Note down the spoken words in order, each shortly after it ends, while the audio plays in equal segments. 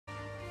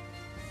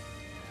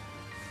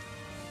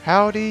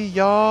Howdy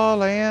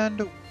y'all,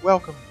 and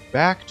welcome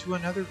back to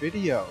another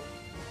video.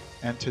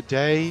 And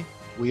today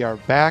we are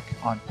back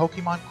on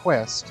Pokemon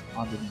Quest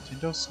on the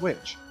Nintendo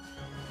Switch.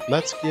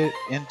 Let's get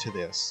into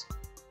this.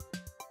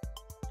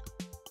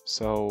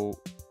 So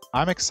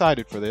I'm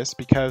excited for this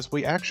because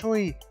we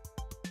actually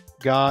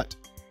got...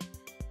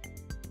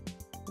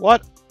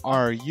 What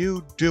are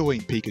you doing,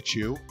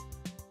 Pikachu?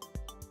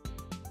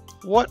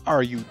 What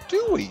are you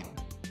doing?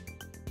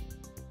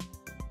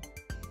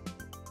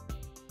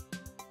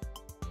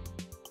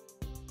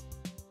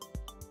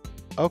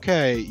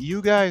 Okay,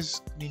 you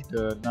guys need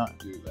to not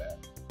do that.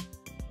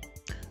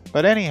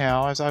 But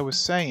anyhow, as I was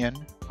saying,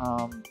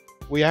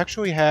 we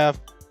actually have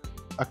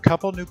a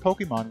couple new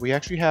Pokemon. We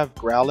actually have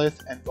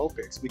Growlithe and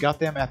Vulpix. We got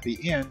them at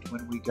the end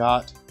when we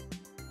got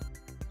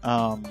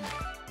some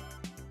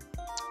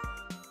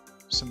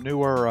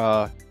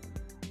newer,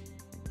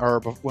 or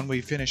when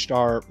we finished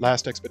our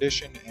last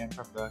expedition and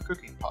from the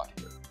cooking pot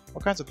here.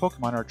 What kinds of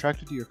Pokemon are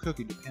attracted to your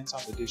cooking depends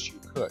on the dish you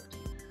cooked.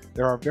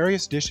 There are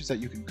various dishes that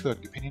you can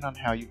cook depending on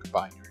how you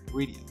combine your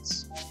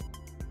ingredients.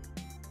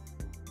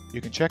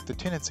 You can check the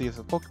tendency of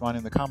the Pokemon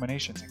in the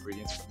combinations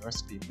ingredients from the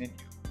recipe menu.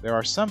 There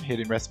are some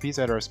hidden recipes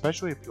that are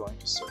especially appealing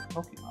to certain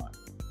Pokemon.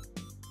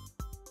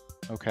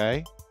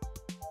 Okay.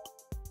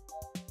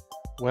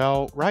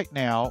 Well, right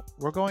now,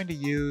 we're going to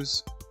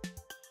use...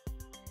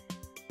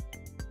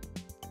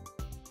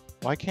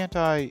 Why can't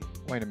I...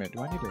 Wait a minute, do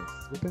I need to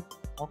flip it?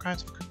 All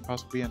kinds of cooking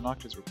pots will be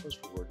unlocked as a request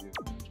reward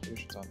using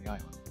expeditions on the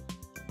island.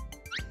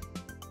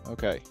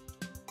 Okay.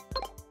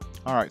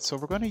 Alright, so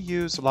we're going to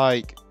use,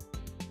 like,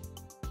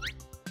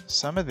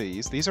 some of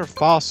these. These are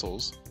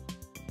fossils.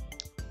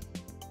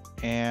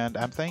 And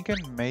I'm thinking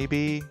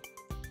maybe...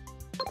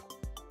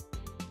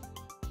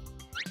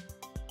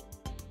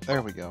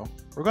 There we go.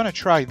 We're going to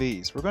try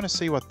these. We're going to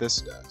see what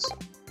this does.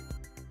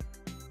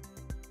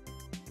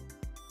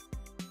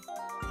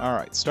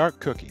 Alright, start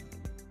cooking.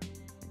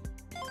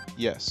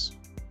 Yes.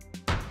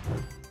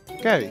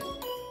 Okay.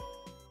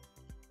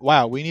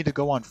 Wow, we need to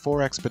go on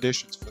 4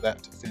 expeditions for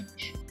that to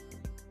finish.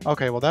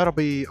 Okay, well that'll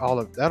be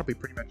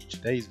pretty much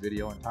today's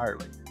video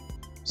entirely.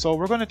 So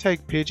we're going to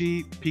take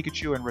Pidgey,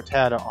 Pikachu, and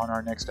Rattata on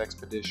our next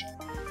expedition.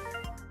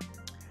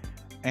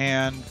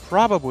 And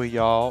probably,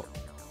 y'all,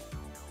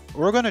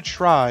 we're going to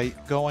try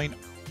going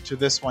to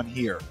this one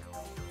here.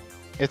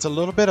 It's a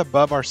little bit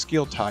above our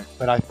skill type,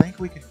 but I think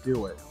we can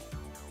do it.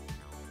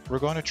 We're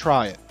going to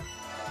try it.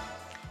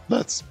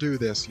 Let's do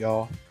this,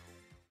 y'all.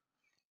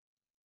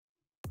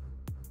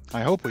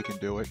 I hope we can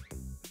do it.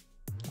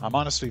 I'm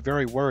honestly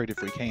very worried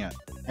if we can't.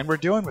 And we're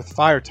dealing with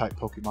Fire-type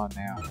Pokemon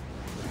now.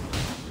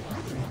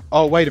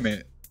 Oh, wait a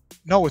minute.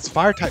 No, it's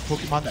Fire-type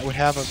Pokemon that would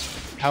have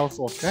a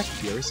powerful effect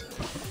here, isn't it?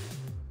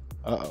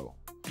 Uh-oh.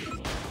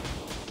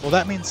 Well,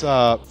 that means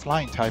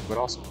Flying-type would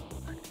also...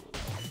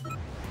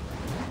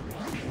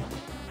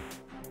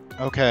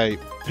 Okay,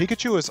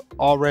 Pikachu is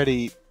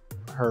already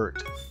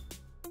hurt.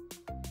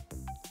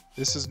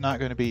 This is not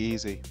going to be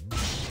easy.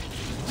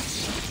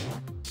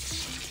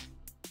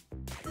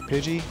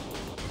 Pidgey,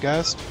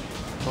 Gust,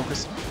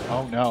 focus.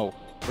 Oh no.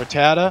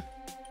 Rattata?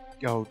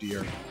 Oh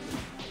dear.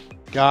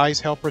 Guys,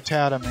 help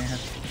Rattata, man.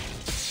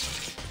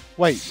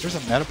 Wait, there's a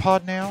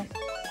Metapod now?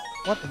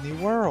 What in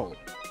the world?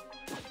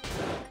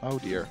 Oh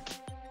dear.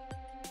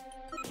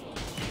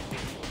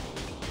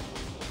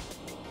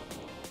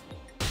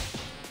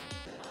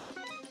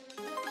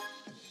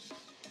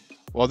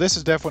 Well, this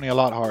is definitely a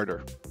lot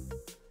harder.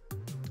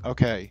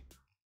 Okay.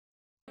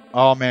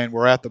 Oh man,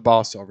 we're at the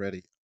boss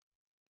already.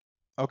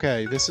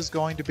 Okay, this is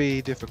going to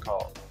be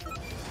difficult.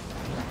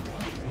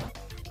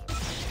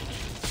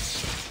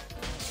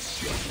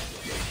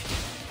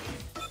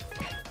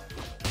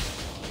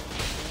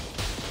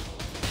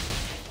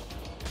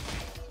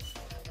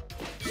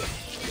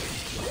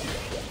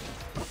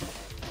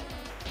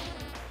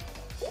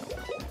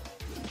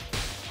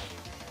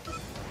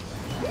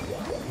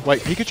 Wait,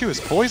 Pikachu is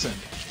poisoned.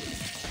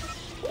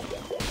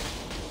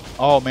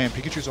 Oh man,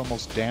 Pikachu's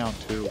almost down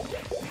too.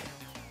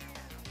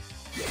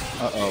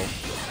 Uh-oh.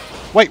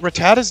 Wait,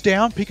 Rattata's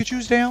down?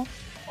 Pikachu's down?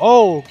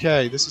 Oh,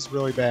 okay, this is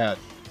really bad.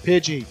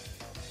 Pidgey,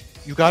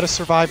 you gotta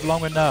survive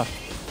long enough.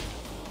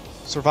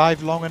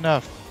 Survive long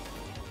enough.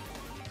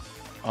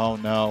 Oh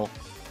no.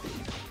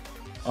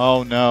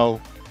 Oh no.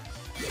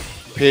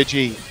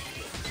 Pidgey.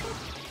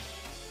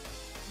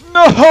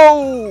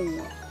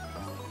 No!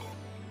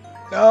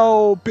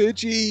 No,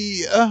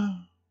 Pidgey.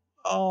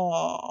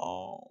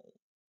 Oh.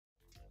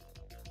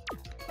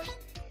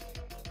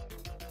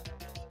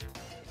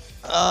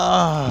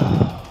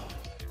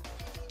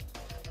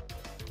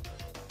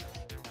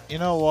 You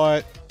know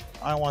what?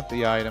 I want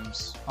the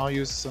items. I'll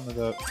use some of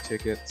the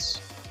tickets.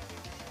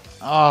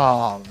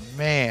 Oh,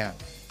 man.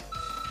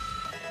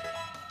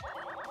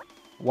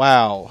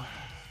 Wow.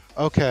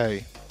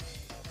 Okay.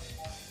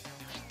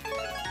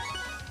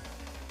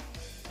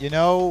 You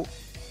know,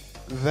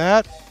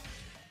 that...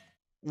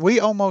 We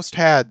almost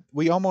had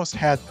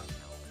them.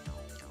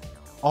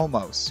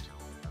 Almost.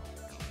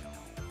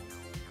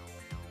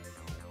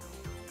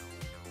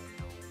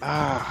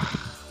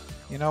 Ah.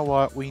 You know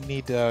what? We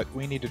need to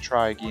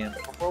try again.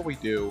 But before we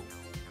do,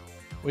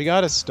 we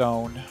got a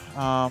stone.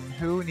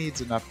 Who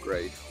needs an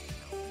upgrade?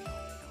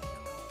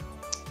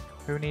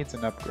 Who needs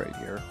an upgrade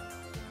here?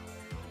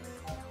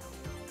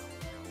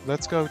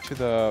 Let's go to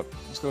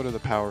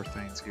the power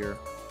things here.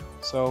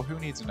 So who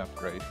needs an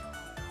upgrade?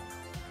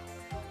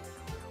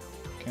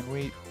 Can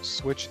we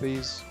switch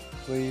these,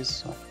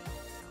 please?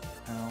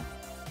 No.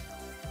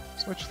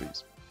 Switch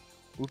these.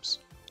 Oops.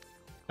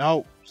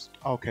 No.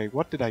 Okay,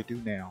 what did I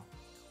do now?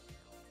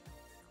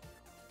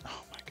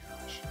 Oh my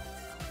gosh.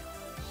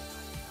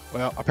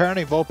 Well,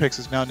 apparently Vulpix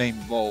is now named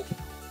Vulp.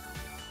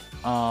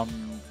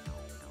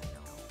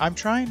 I'm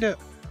trying to...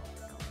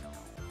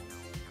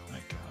 My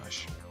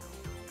gosh.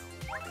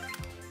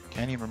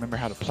 Can't even remember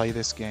how to play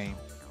this game.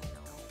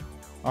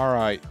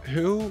 Alright,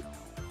 who...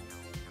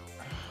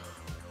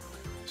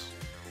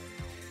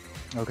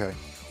 Okay.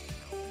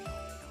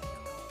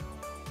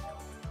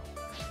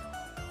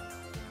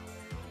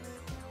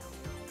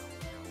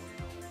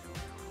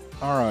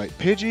 Alright,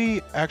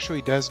 Pidgey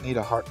actually does need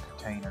a heart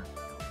container.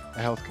 A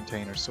health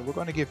container. So we're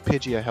going to give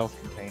Pidgey a health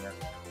container.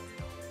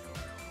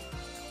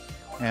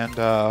 And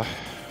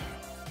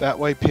that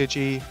way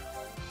Pidgey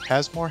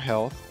has more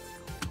health.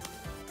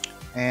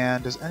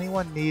 And does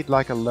anyone need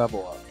like a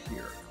level up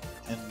here?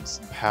 And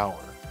some power.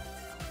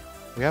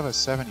 We have a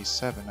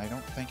 77. I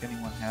don't think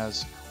anyone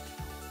has...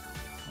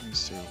 Let me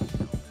see.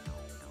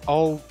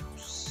 Oh,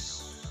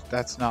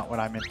 that's not what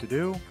I meant to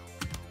do.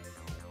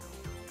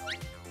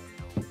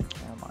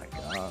 Oh my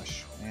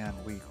gosh. Man,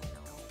 we...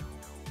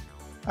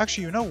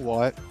 Actually, you know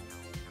what?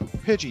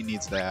 Pidgey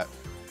needs that.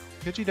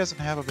 Pidgey doesn't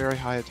have a very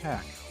high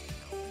attack.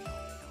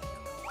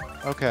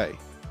 Okay.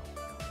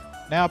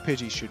 Now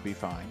Pidgey should be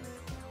fine.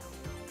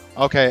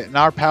 Okay, and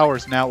our power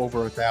is now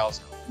over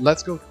 1,000.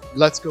 Let's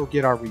go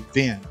get our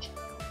revenge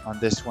on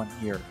this one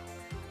here.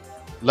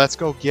 Let's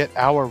go get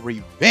our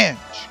revenge.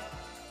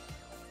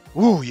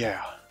 Ooh,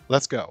 yeah.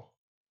 Let's go.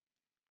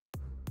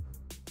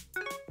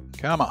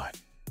 Come on.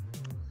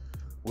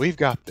 We've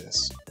got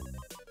this.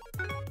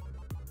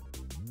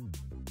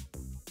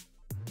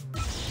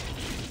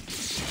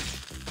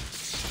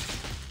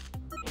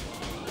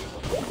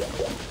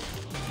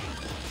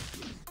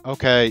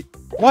 Okay.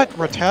 What?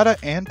 Rattata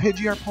and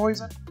Pidgey are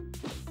poisoned?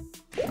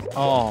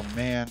 Oh,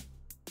 man.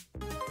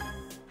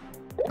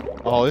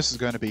 Oh, this is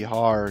going to be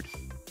hard.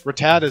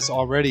 Rattata's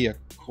already a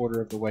quarter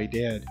of the way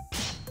dead.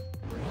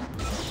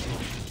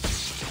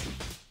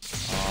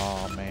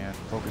 Oh, man.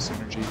 Focus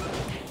energy.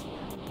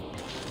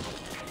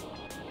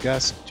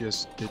 Gus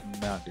just did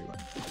not do it.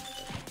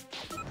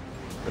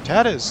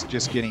 Rattata's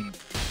just getting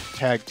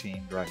tag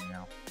teamed right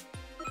now.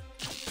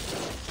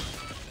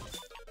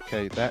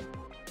 Okay, that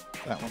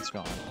one's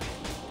gone.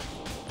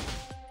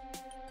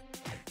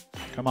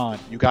 Come on,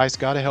 you guys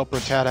gotta help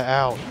Rattata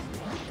out.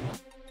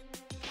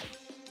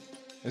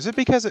 Is it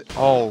because it...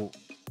 Oh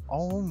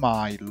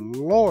my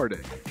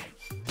lord.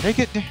 Take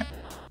it down.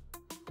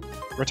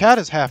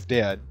 Rattata's half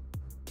dead.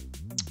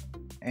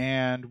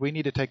 And we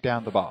need to take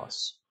down the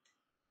boss.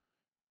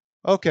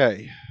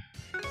 Okay.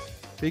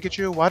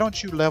 Pikachu, why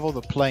don't you level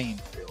the playing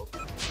field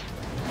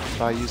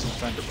by using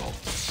Thunderbolt?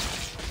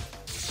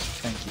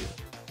 Thank you.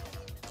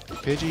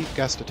 Pidgey,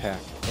 Gust Attack.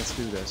 Let's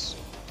do this.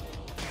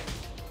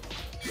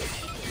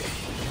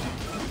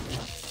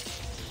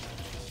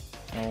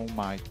 Oh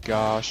my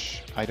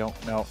gosh. I don't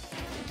know.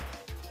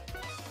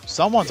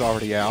 Someone's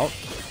already out.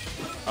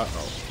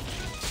 Uh-oh.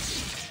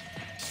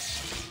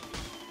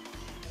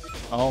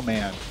 Oh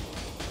man.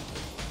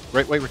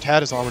 Wait,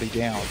 Rattata's already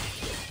down.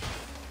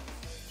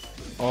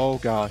 Oh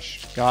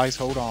gosh. Guys,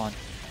 hold on.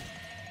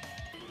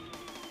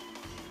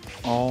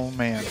 Oh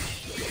man.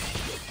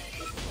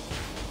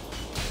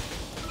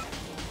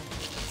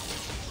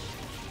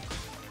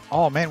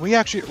 Oh man, we're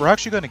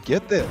actually gonna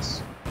get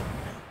this.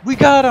 We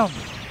got him!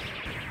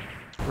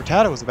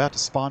 Rattata was about to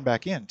spawn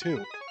back in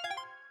too.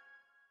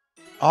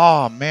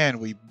 Oh man,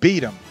 we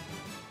beat him.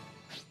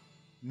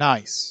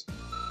 Nice.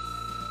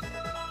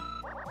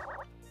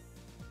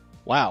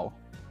 Wow.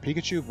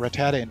 Pikachu,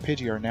 Rattata, and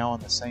Pidgey are now on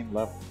the same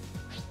level.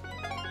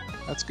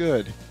 That's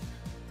good.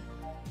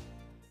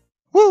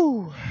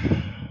 Woo!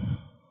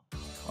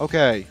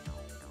 Okay.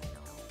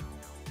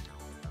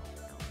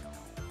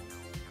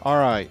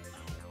 Alright.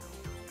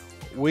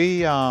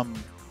 We,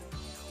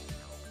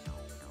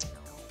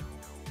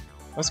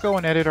 let's go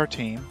and edit our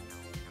team.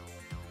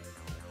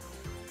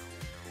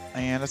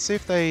 And let's see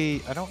if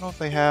they... I don't know if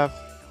they have...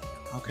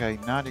 Okay,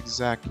 not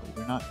exactly.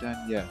 They're not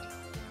done yet.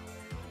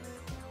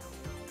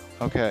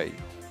 Okay.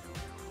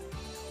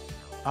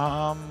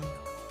 I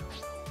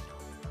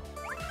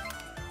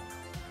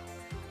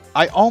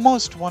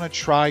almost want to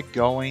try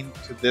going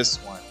to this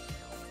one.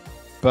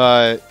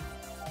 But...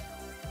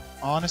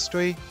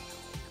 honestly...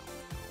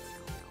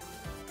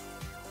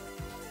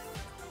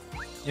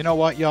 You know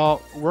what,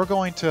 y'all? We're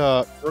going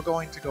to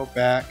go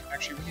back.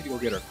 Actually, we need to go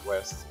get our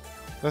quests.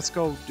 Let's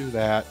go do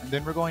that, and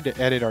then we're going to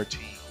edit our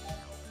team.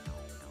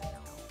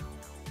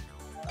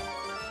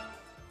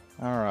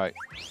 All right.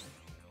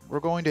 We're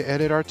going to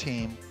edit our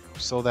team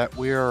so that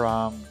we're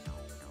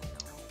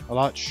a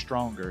lot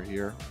stronger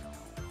here.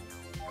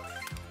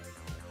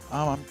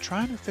 I'm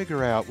trying to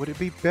figure out, would it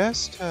be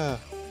best to...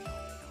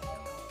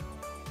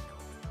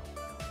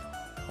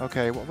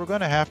 Okay, what we're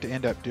going to have to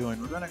end up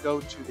doing, we're going to go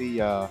to the,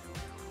 we're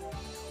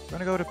going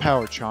to go to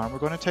Power Charm. We're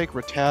going to take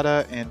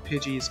Rattata and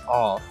Pidgeys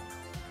off.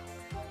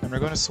 And we're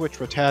going to switch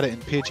Rattata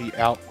and Pidgey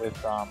out with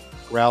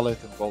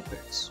Growlithe and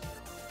Vulpix.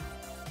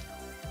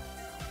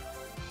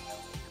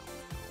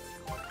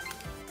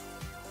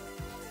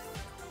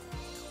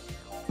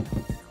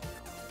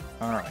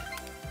 Alright.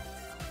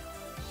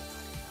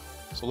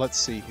 So let's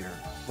see here.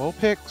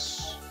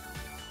 Vulpix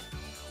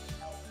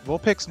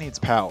needs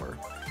power.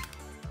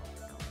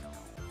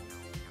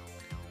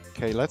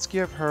 Okay, let's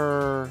give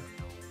her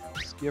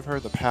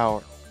the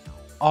power.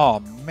 Oh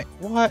man,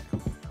 what?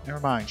 Never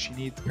mind. She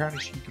needs,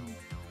 apparently she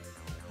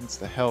needs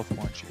the health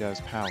one. She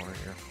does power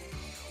here.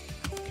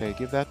 Okay,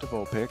 give that to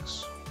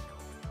Vulpix.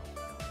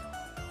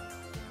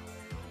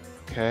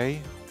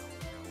 Okay.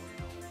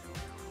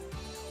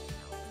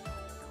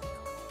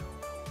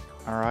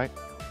 Alright.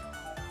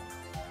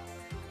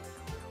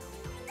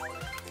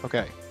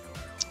 Okay.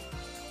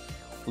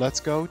 Let's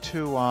go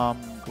to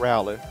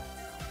Growlithe.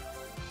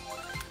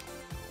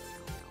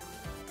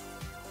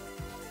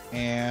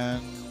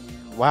 And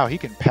wow, he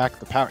can pack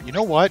the power. You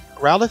know what?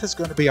 Growlithe is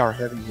going to be our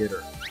heavy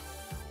hitter.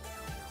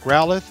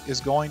 Growlithe is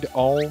going to,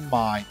 oh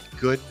my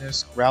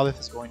goodness, Growlithe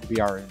is going to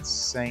be our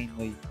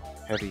insanely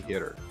heavy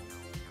hitter.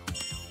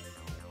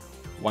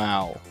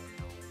 Wow.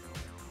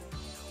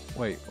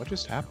 Wait, what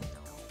just happened?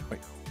 Wait.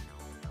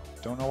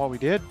 Don't know what we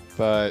did,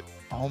 but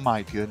oh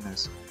my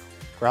goodness.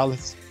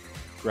 Growlithe's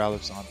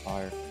on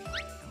fire.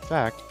 In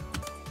fact,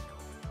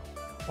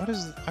 what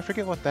is, I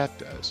forget what that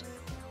does.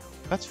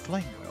 That's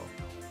Flame Wheel.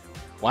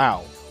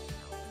 Wow.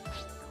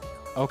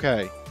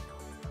 Okay.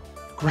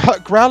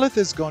 Growlithe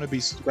is going to be,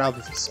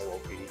 Growlithe is so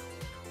OP.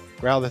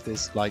 Growlithe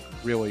is like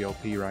really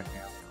OP right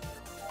now.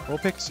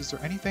 Vulpix, is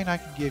there anything I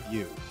can give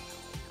you?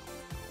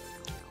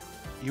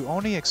 You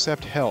only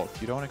accept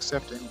health. You don't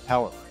accept any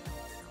power.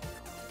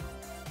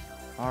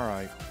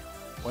 Alright.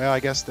 Well, I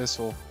guess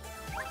this'll...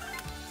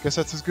 Guess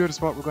that's as good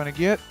as what we're going to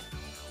get.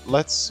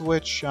 Let's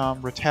switch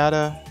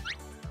Rattata.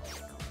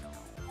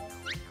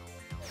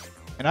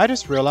 And I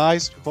just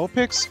realized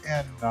Vulpix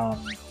and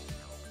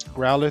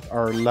Growlithe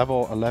are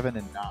level 11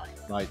 and 9.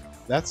 Like,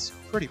 that's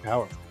pretty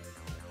powerful.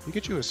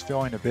 Pikachu is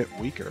feeling a bit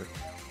weaker.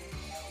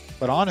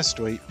 But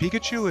honestly,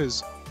 Pikachu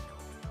is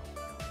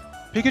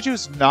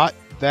not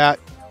that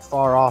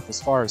far off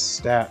as far as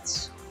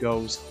stats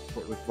goes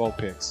with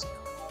Vulpix.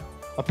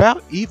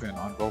 About even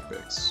on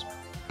Vulpix.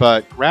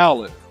 But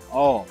Growlithe,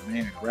 oh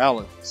man,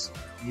 Growlithe,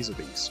 he's a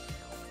beast.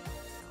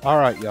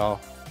 Alright, y'all.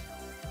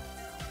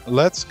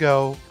 Let's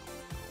go.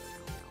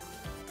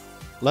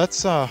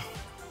 Let's,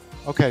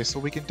 okay, so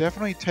we can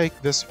definitely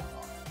take this one on.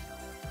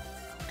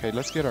 Okay,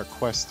 let's get our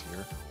quest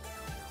here.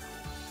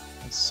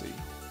 Let's see.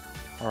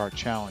 Or our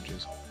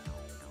challenges.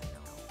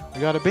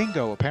 We got a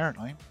bingo,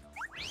 apparently.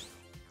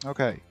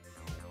 Okay.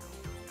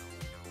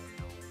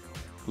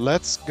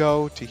 Let's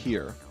go to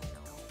here.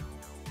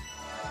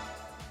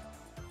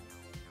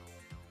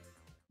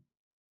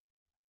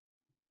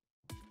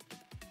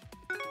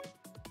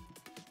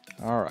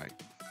 Alright.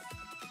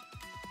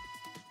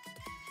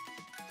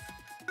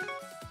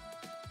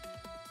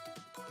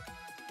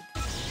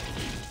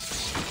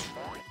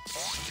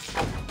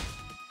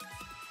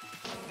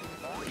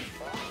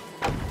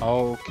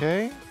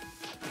 Okay.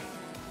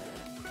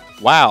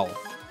 Wow.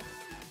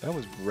 That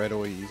was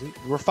readily easy.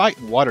 We're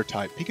fighting water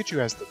type. Pikachu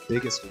has the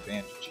biggest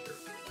advantage here.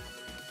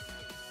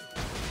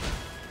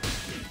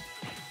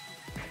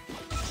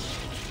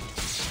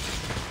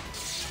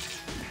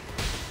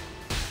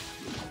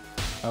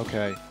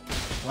 Okay.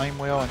 Flame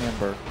Wheel and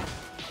Ember.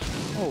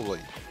 Holy.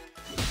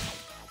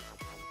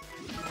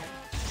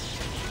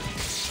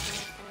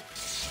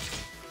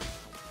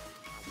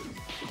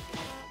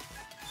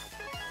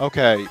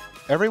 Okay.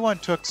 Everyone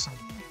took some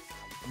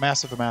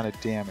massive amount of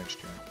damage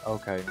to him.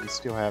 Okay, we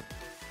still have...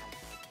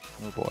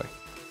 Oh boy.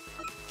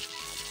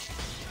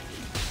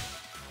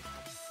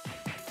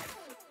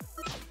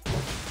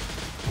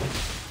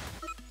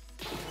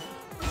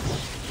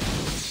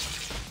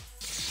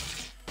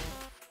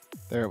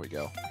 There we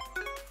go.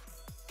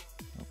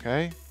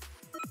 Okay.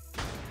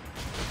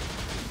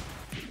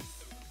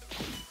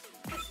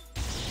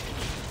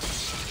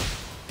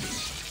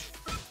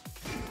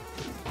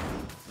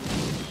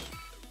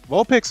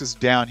 Vulpix is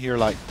down here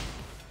like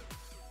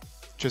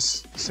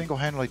just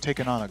single-handedly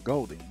taking on a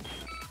Goldeen.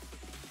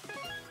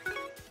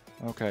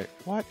 Okay,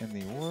 what in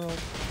the world?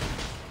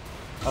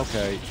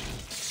 Okay.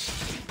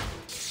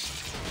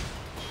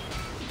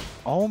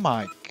 Oh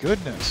my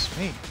goodness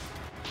me.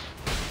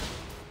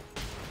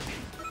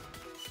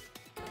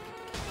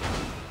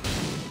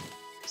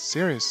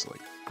 Seriously.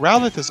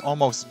 Growlithe is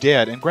almost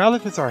dead, and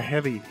Growlithe is our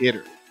heavy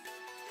hitter.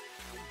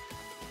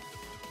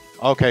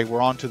 Okay,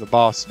 we're on to the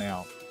boss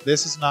now.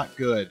 This is not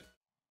good.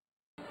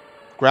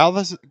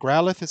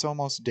 Growlithe is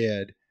almost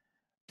dead,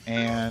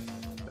 and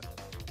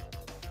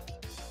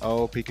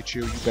oh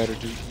Pikachu, you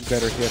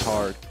better hit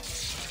hard.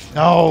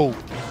 No,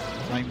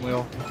 Flame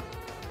Wheel.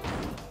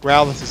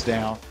 Growlithe is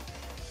down.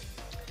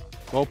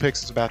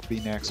 Vulpix is about to be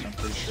next, I'm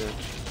pretty sure.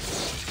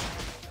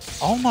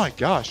 Oh my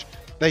gosh.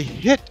 They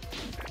hit.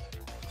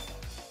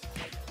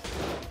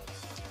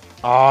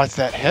 Oh, it's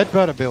that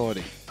headbutt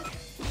ability.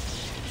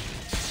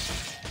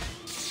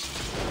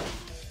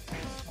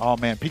 Oh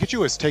man,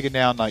 Pikachu is taken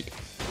down like...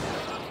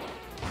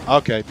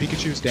 Okay,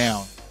 Pikachu's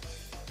down.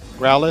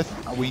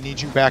 Growlithe, we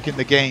need you back in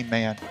the game,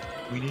 man.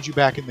 We need you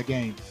back in the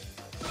game.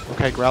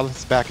 Okay,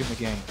 Growlithe's back in the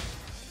game.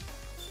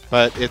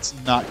 But it's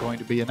not going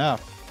to be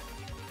enough.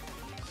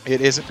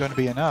 It isn't going to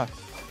be enough.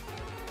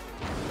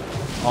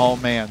 Oh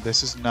man,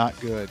 this is not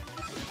good.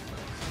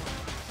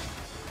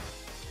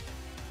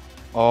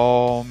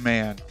 Oh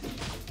man.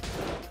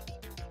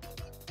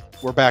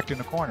 We're backed in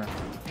a corner.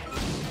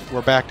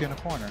 We're backed in a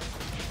corner.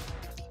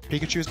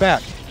 Pikachu's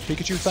back.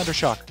 Pikachu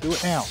Thundershock. Do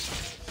it now.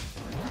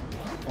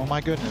 Oh my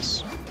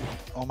goodness.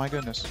 Oh my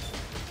goodness.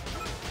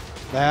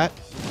 That.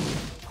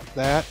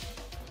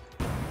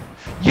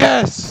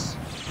 Yes!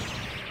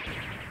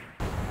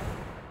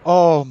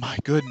 Oh my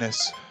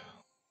goodness.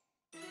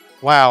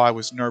 Wow, I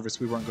was nervous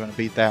we weren't going to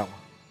beat that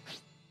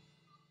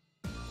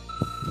one.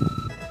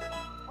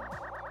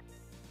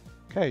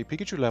 Okay,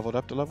 Pikachu leveled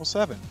up to level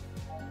 7.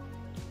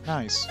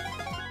 Nice.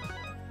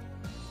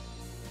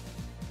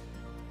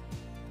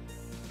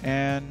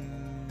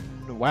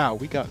 And wow,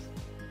 we got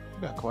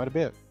quite a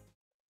bit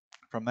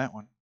from that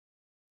one.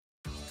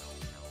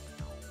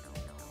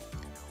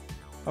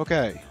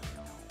 Okay.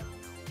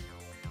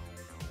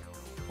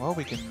 Well,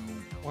 we can...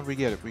 What do we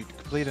get? If we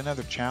complete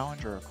another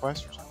challenge or a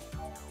quest or something?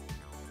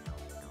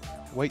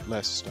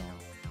 Weightless Stone.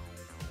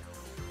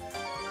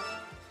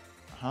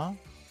 Huh?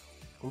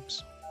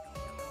 Oops.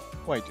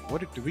 Wait,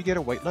 did we get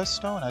a Weightless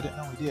Stone? I didn't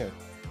know we did.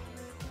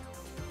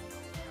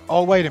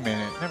 Oh, wait a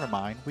minute. Never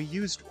mind. We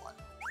used one.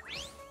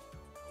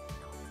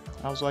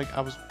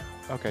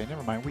 Okay,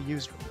 never mind. We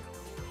used one.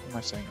 What am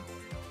I saying?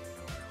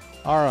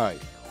 Alright.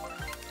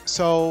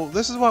 So,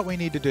 this is what we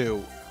need to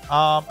do.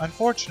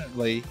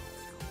 Unfortunately,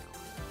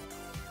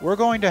 we're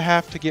going to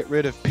have to get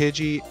rid of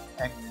Pidgey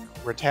and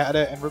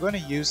Rattata, and we're going to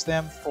use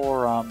them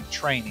for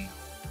training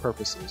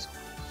purposes.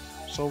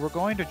 So we're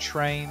going to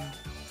train...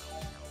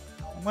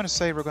 I'm going to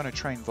say we're going to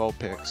train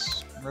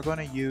Vulpix. And we're going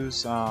to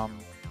use... by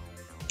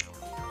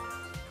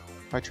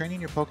training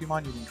your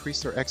Pokemon, you can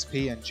increase their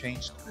XP and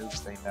change the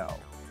moves they know.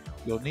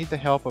 You'll need the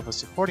help of a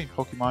supporting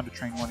Pokemon to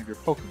train one of your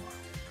Pokemon.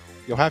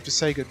 You'll have to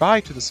say goodbye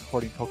to the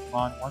supporting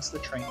Pokemon once the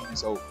training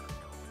is over.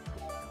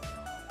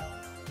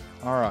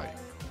 Alright.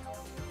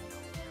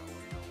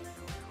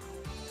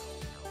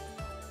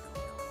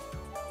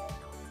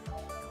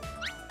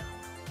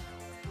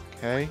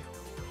 Okay.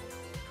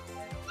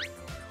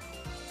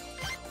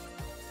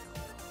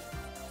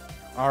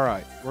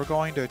 Alright, we're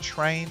going to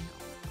train...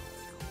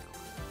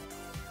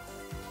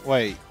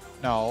 Wait,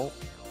 no.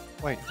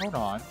 Wait, hold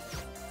on.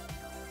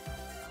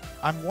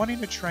 I'm wanting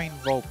to train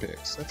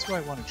Vulpix. That's who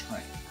I want to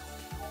train.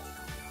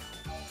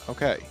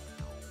 Okay.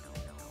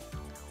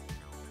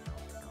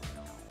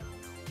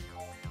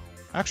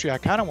 Actually, I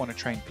kind of want to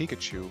train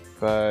Pikachu,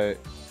 but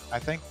I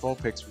think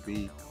Vulpix would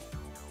be...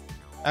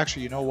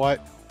 Actually, you know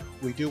what?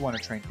 We do want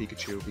to train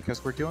Pikachu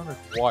because we're dealing with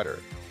water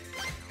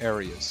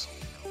areas.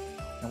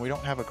 And we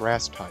don't have a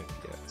grass type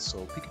yet,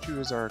 so Pikachu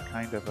is our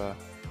kind of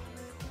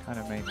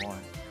main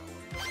one.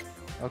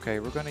 Okay,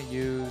 we're going to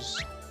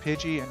use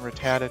Pidgey and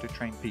Rattata to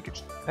train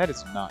Pikachu. That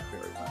is not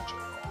very much.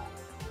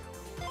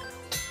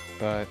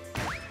 But,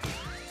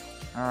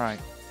 alright.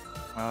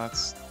 Well,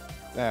 that's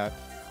that.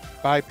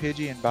 Bye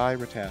Pidgey and bye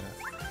Rattata.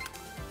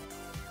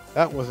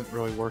 That wasn't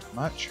really worth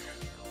much.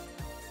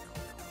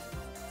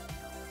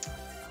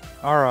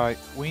 Alright,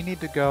 we need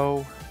to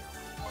go...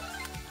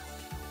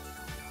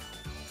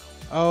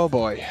 Oh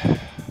boy.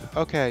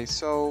 Okay,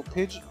 so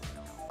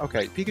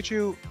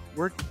Pikachu,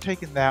 we're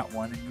taking that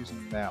one and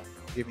using that one,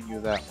 giving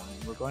you that one.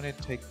 We're going to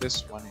take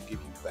this one and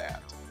give you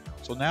that.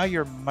 So now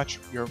you're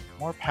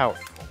more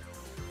powerful.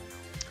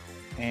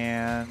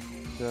 And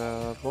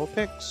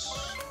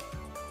Vulpix,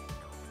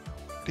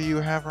 do you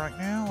have right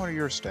now? What are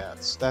your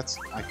stats?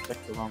 I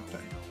clicked the wrong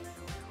thing.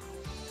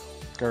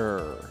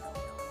 Grr.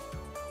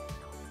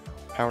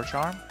 Power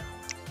Charm?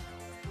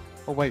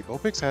 Oh wait,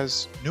 Vulpix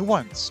has new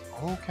ones.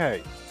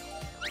 Okay.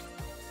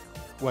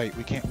 Wait,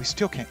 we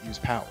still can't use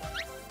power.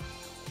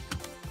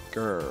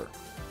 Grr.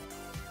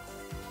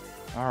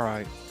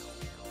 Alright.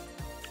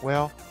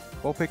 Well,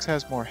 Vulpix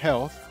has more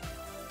health.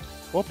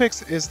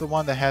 Vulpix is the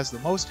one that has the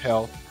most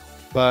health,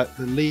 but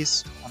the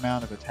least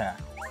amount of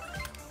attack.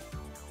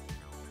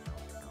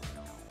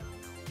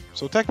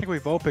 So technically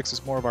Vulpix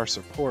is more of our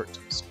support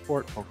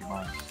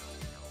Pokemon,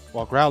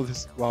 while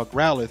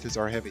Growlithe is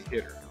our heavy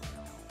hitter.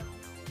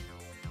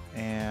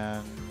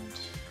 And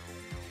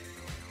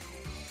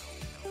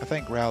I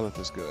think Growlithe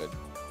is good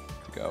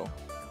to go.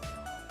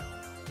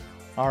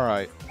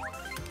 Alright.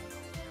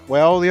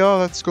 Well, yeah,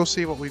 let's go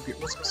see what we get.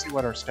 Let's go see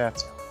what our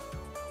stats are.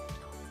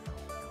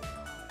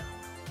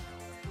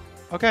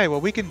 Okay,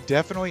 well we can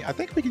definitely... I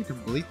think we can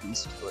complete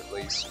these two at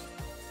least.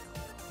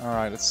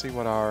 Alright, let's see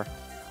what our...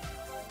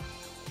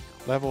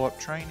 Level up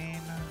training.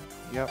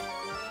 Yep.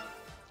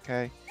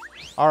 Okay.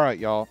 Alright,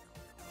 y'all.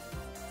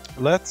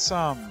 Let's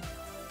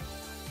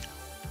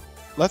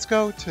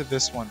go to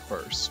this one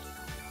first.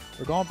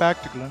 We're going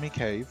back to Gloomy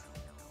Cave.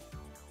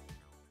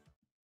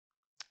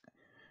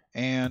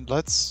 And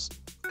let's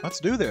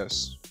do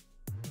this.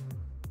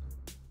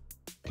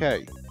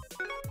 Okay.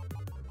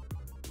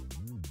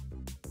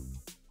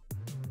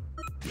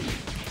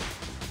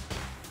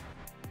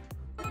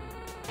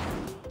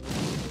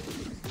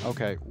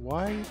 Okay,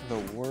 why the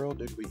world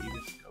did we even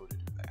go to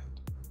do that?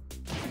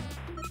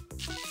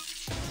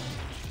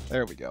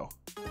 There we go.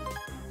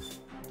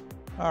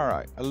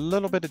 Alright, a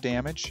little bit of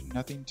damage,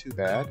 nothing too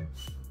bad.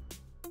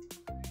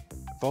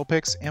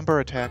 Vulpix Ember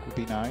attack would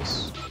be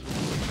nice.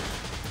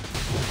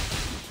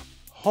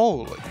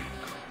 Holy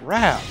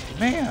crap,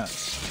 man!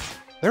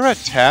 Their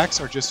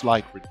attacks are just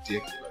like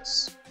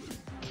ridiculous.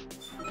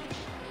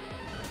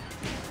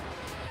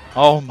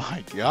 Oh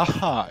my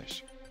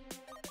gosh!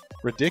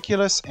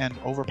 Ridiculous and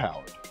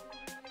overpowered.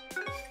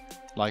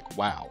 Like,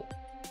 wow.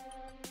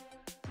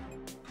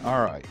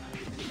 Alright.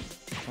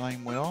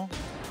 Flame Wheel.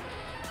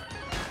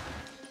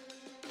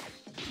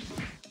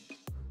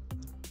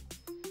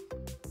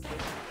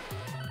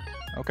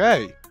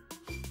 Okay.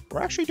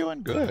 We're actually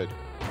doing good.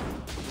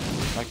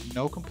 Like,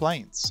 no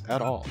complaints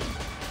at all.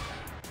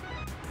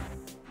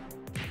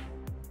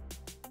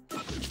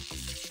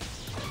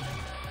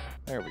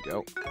 There we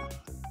go.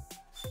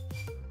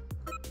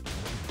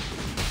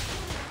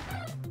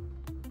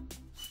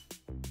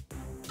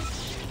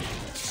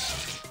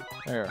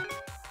 There.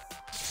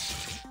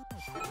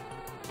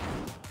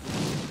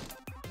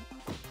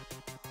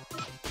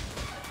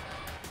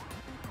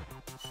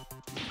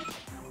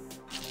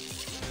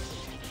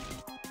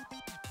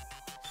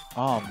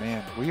 Oh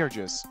man, we are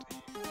just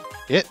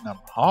hitting them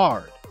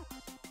hard.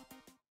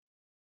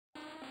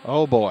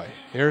 Oh boy,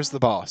 here's the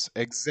boss,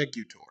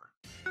 Executor.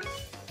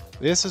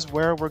 This is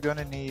where we're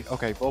gonna need.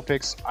 Okay,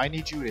 Vulpix, I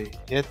need you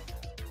to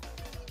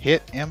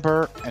hit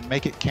Ember and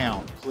make it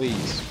count,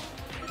 please.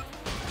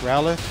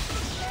 Growlithe,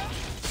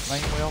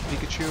 Flame Wheel,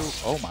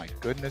 Pikachu. Oh my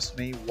goodness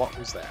me, what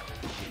was that?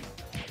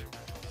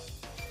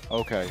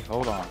 Okay,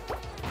 hold on.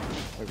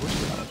 Wait, where's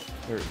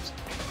Growlithe? There it is.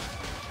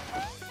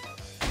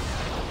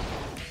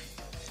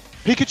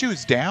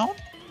 Pikachu's down?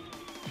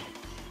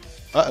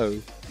 Uh-oh.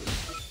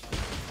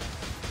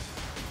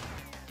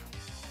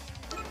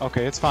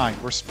 Okay, it's fine.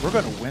 We're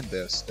gonna win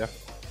this,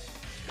 definitely.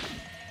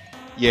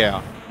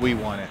 Yeah, we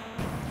won it.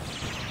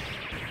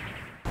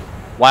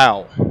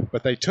 Wow,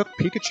 but they took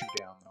Pikachu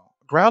down though.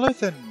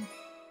 Growlithe and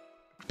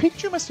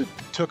Pikachu must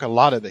have took a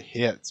lot of the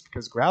hits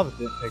because Growlithe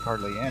didn't take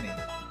hardly any,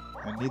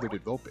 and neither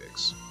did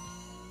Vulpix.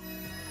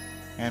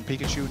 And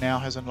Pikachu now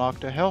has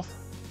unlocked a health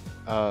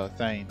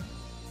thing.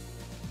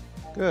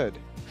 Good.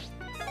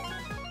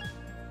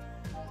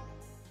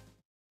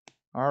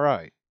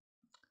 Alright.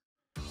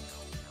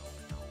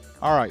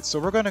 Alright, so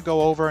we're going to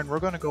go over and we're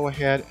going to go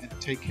ahead and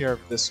take care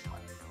of this one.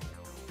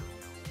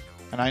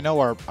 And I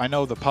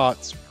know the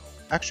pots.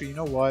 Actually, you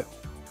know what?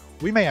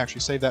 We may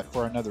actually save that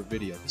for another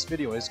video. This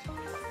video is going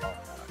to be quite long now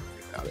that I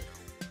think about it.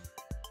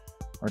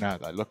 Or now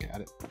that I look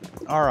at it.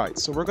 Alright,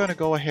 so we're going to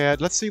go ahead.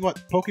 Let's see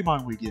what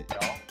Pokemon we get,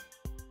 y'all.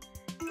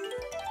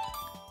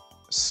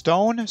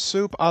 Stone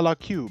Soup a la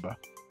Cube.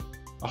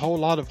 A whole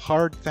lot of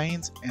hard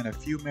things and a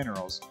few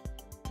minerals.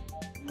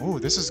 Oh,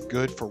 this is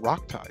good for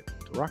rock type.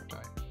 To rock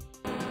type.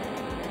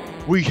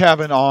 We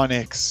have an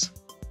Onix.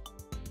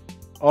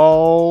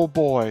 Oh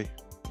boy.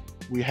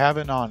 We have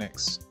an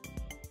Onix.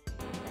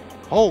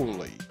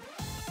 Holy.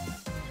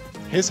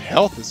 His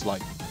health is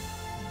like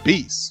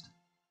beast.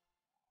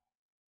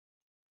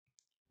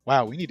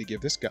 Wow, we need to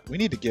give this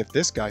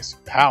guy some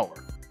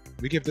power.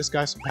 If we give this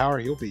guy some power,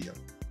 he'll be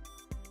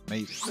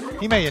amazing.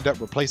 He may end up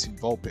replacing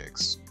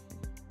Vulpix.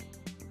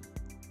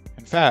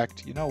 In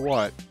fact, you know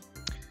what?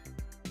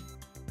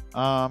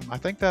 I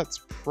think that's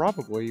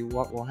probably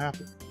what will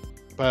happen.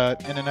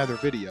 But in another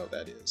video,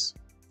 that is.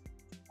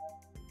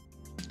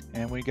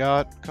 And we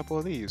got a couple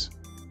of these.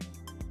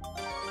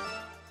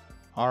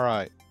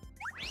 Alright.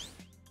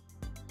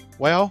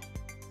 Well,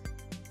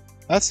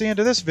 that's the end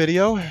of this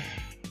video.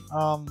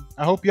 I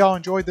hope y'all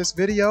enjoyed this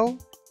video.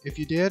 If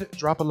you did,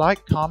 drop a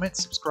like, comment,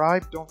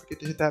 subscribe. Don't forget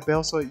to hit that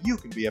bell so that you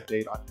can be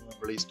updated on new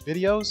and released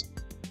videos.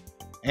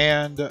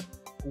 And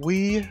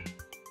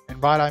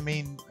what I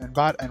mean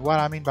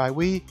by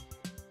we,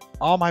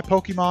 all my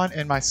Pokemon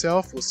and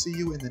myself will see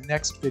you in the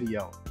next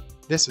video.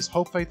 This is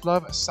Hope, Faith,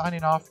 Love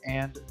signing off,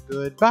 and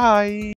goodbye!